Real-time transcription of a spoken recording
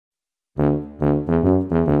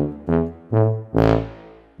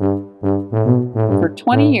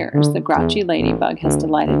20 years, the Grouchy Ladybug has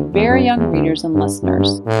delighted very young readers and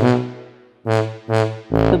listeners.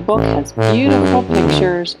 The book has beautiful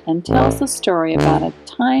pictures and tells the story about a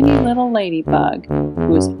tiny little ladybug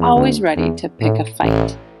who is always ready to pick a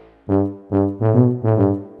fight.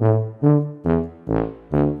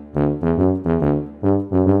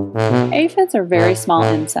 Aphids are very small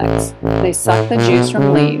insects. They suck the juice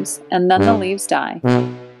from leaves, and then the leaves die.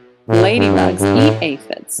 Ladybugs eat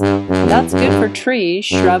aphids. That's good for trees,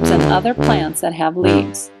 shrubs, and other plants that have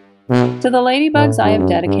leaves. To the ladybugs, I have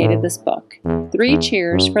dedicated this book. 3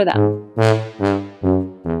 cheers for them.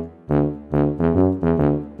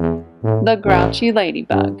 The Grouchy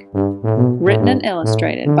Ladybug. Written and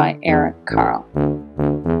illustrated by Eric Carle.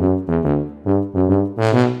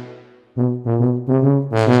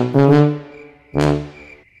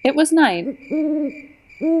 It was night,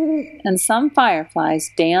 and some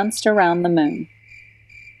fireflies danced around the moon.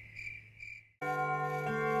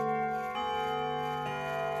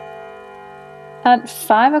 At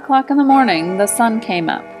 5 o'clock in the morning, the sun came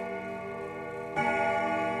up.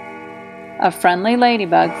 A friendly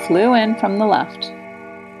ladybug flew in from the left.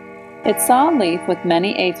 It saw a leaf with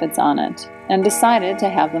many aphids on it and decided to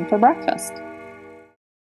have them for breakfast.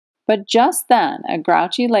 But just then, a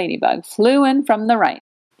Grouchy Ladybug flew in from the right.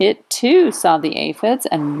 It too saw the aphids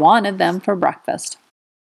and wanted them for breakfast.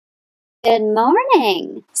 "Good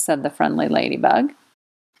morning," said the friendly ladybug.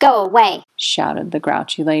 "Go away," shouted the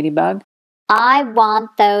Grouchy Ladybug. "I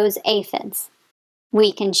want those aphids."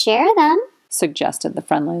 "We can share them," suggested the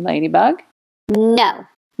friendly ladybug. "No,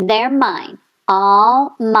 they're mine,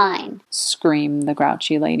 all mine," screamed the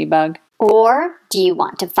Grouchy Ladybug. "Or do you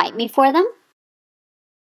want to fight me for them?"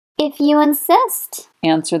 "If you insist,"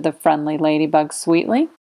 answered the friendly ladybug sweetly.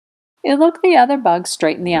 It looked the other bug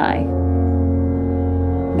straight in the eye.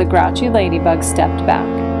 The Grouchy Ladybug stepped back.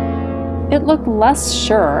 It looked less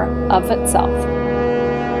sure of itself.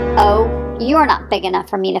 "Oh, you're not big enough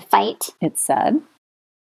for me to fight," it said.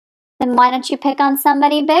 "Then why don't you pick on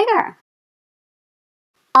somebody bigger?"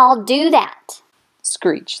 "I'll do that,"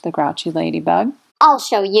 screeched the Grouchy Ladybug. "I'll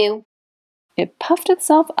show you." It puffed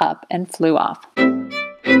itself up and flew off.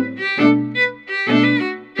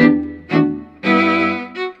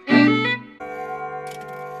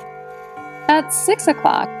 At 6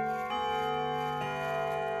 o'clock,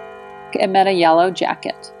 it met a yellow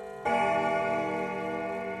jacket.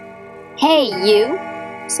 "Hey, you,"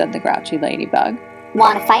 said the Grouchy Ladybug.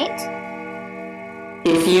 "Want to fight?"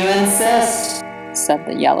 "If you insist," said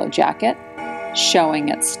the yellow jacket, showing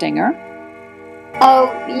its stinger.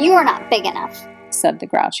 "Oh, you're not big enough," said the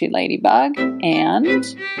Grouchy Ladybug, and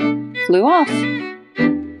flew off.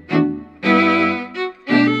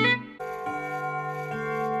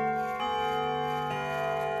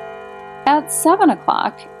 At 7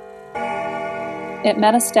 o'clock, it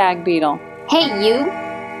met a stag beetle. "Hey, you,"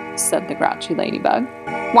 said the Grouchy Ladybug.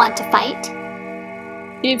 "Want to fight?"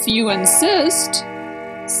 "If you insist,"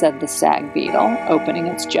 said the stag beetle, opening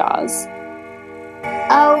its jaws.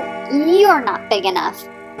 "Oh, you're not big enough,"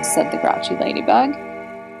 said the Grouchy Ladybug,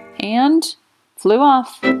 and flew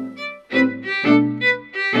off.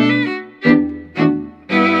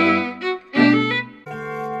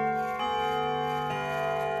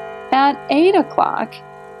 At 8 o'clock,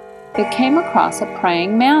 it came across a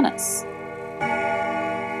praying mantis.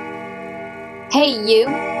 "Hey, you,"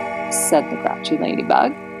 said the Grouchy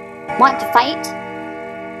Ladybug. "Want to fight?"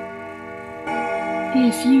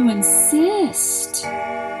 "If you insist,"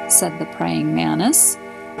 said the praying mantis,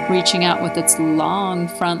 reaching out with its long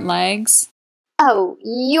front legs. "Oh,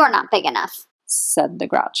 you're not big enough," said the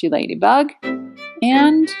Grouchy Ladybug,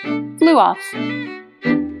 and flew off.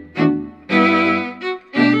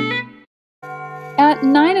 At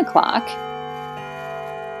 9 o'clock,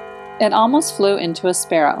 it almost flew into a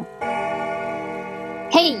sparrow.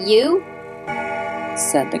 "Hey, you,"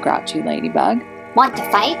 said the Grouchy Ladybug. "Want to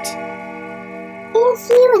fight?" "If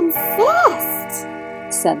you insist,"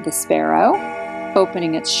 said the sparrow,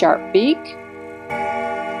 opening its sharp beak.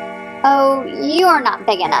 "Oh, you're not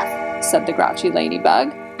big enough," said the Grouchy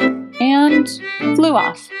Ladybug, and flew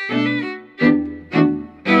off.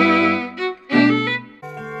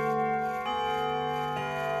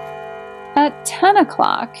 At 10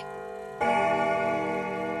 o'clock,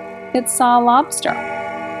 it saw a lobster.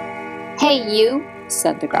 "Hey, you,"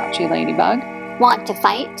 said the Grouchy Ladybug. "Want to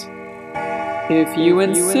fight?" "If you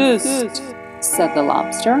insist," said the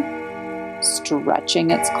lobster, stretching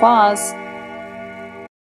its claws.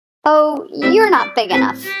 "Oh, you're not big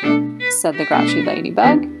enough," said the Grouchy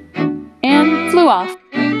Ladybug, and flew off.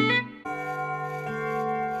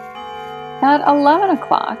 At 11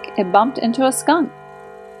 o'clock, it bumped into a skunk.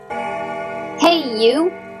 "Hey,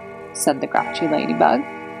 you, said the Grouchy Ladybug.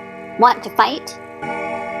 Want to fight?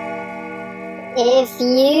 If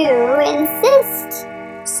you insist,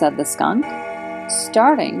 said the skunk,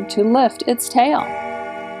 starting to lift its tail.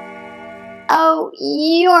 Oh,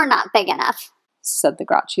 you're not big enough, said the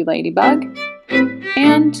Grouchy Ladybug,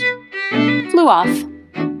 and flew off.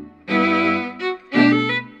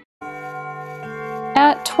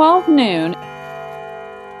 At 12 noon,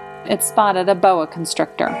 it spotted a boa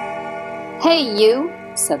constrictor. Hey you,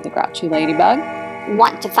 said the Grouchy Ladybug.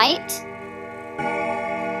 Want to fight?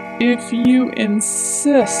 If you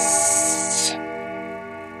insist,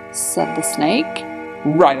 said the snake.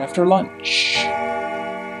 Right after lunch.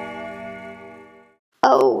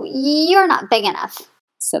 Oh, you're not big enough,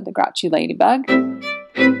 said the Grouchy Ladybug,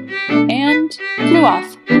 and flew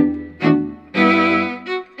off.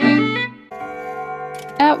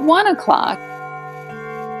 At 1 o'clock,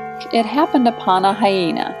 it happened upon a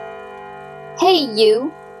hyena. Hey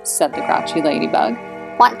you, said the Grouchy Ladybug.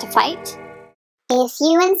 Want to fight? If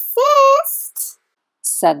you insist,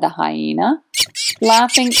 said the hyena,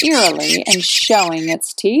 laughing eerily and showing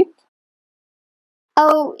its teeth.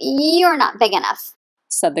 Oh, you're not big enough,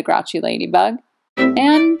 said the Grouchy Ladybug,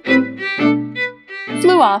 and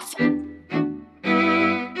flew off.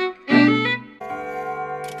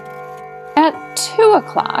 At 2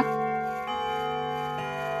 o'clock,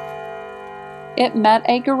 it met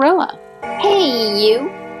a gorilla. Hey you,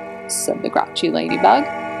 said the Grouchy Ladybug.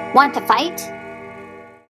 Want to fight?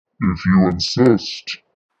 If you insist,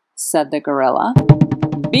 said the gorilla,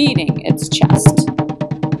 beating its chest.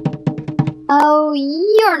 Oh,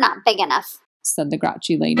 you're not big enough, said the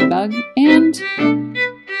Grouchy Ladybug, and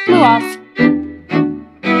flew off.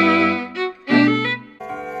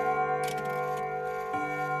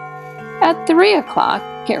 At 3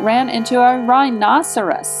 o'clock, it ran into a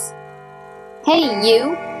rhinoceros. Hey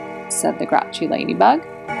you, said the Grouchy Ladybug.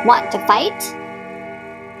 Want to fight?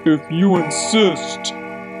 If you insist,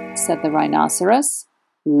 said the rhinoceros,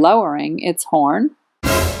 lowering its horn.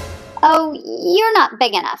 Oh, you're not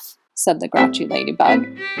big enough, said the Grouchy Ladybug,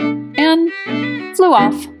 and flew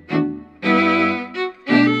off.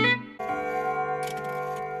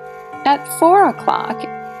 At 4 o'clock,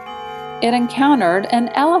 it encountered an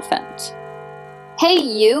elephant. Hey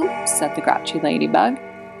you, said the Grouchy Ladybug.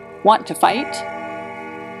 Want to fight?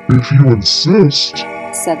 if you insist,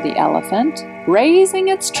 said the elephant, raising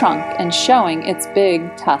its trunk and showing its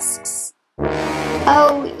big tusks.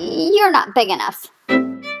 Oh, you're not big enough,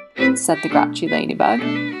 said the Grouchy Ladybug,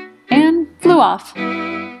 and flew off.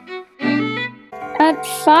 At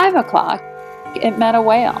 5 o'clock, it met a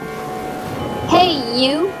whale. Hey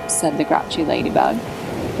you, said the Grouchy Ladybug.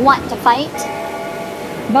 Want to fight?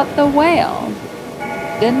 But the whale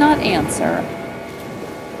did not answer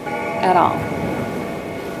at all.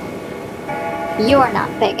 You're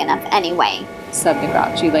not big enough anyway, said the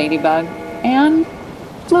Grouchy Ladybug, and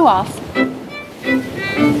flew off.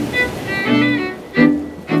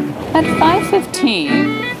 At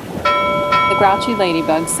 5:15, the Grouchy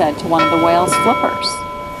Ladybug said to one of the whale's flippers.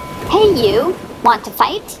 Hey you, want to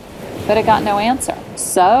fight? But it got no answer,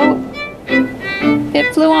 so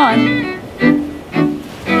it flew on.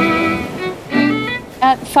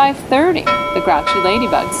 At 5:30, the Grouchy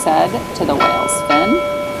Ladybug said to the whale's fin.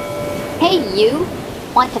 Hey you,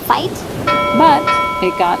 want to fight? But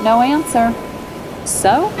it got no answer,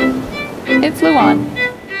 so it flew on.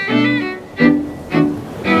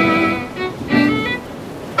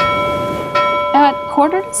 At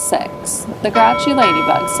 5:45, the Grouchy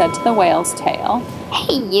Ladybug said to the whale's tail,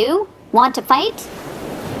 Hey you, want to fight?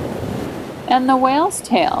 and the whale's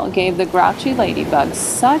tail gave the Grouchy Ladybug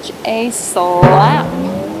such a slap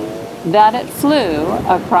that it flew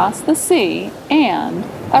across the sea and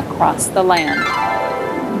across the land.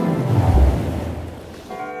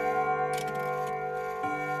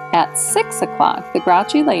 At 6 o'clock, the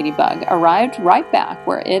Grouchy Ladybug arrived right back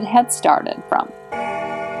where it had started from.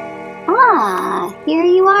 Ah, here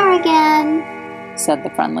you are again, Said the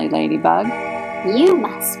friendly ladybug. You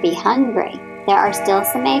must be hungry. There are still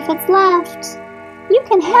some aphids left. You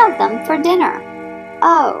can have them for dinner.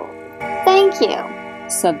 Oh, thank you,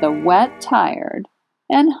 Said the wet, tired,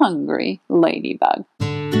 and hungry ladybug.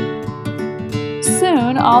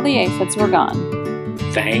 Soon all the aphids were gone.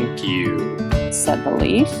 Thank you, Said the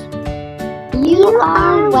leaf. You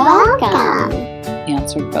are welcome.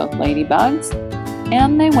 Answered both ladybugs,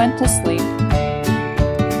 and they went to sleep.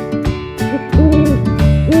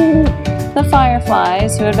 The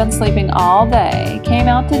fireflies, who had been sleeping all day, came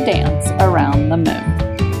out to dance around the moon.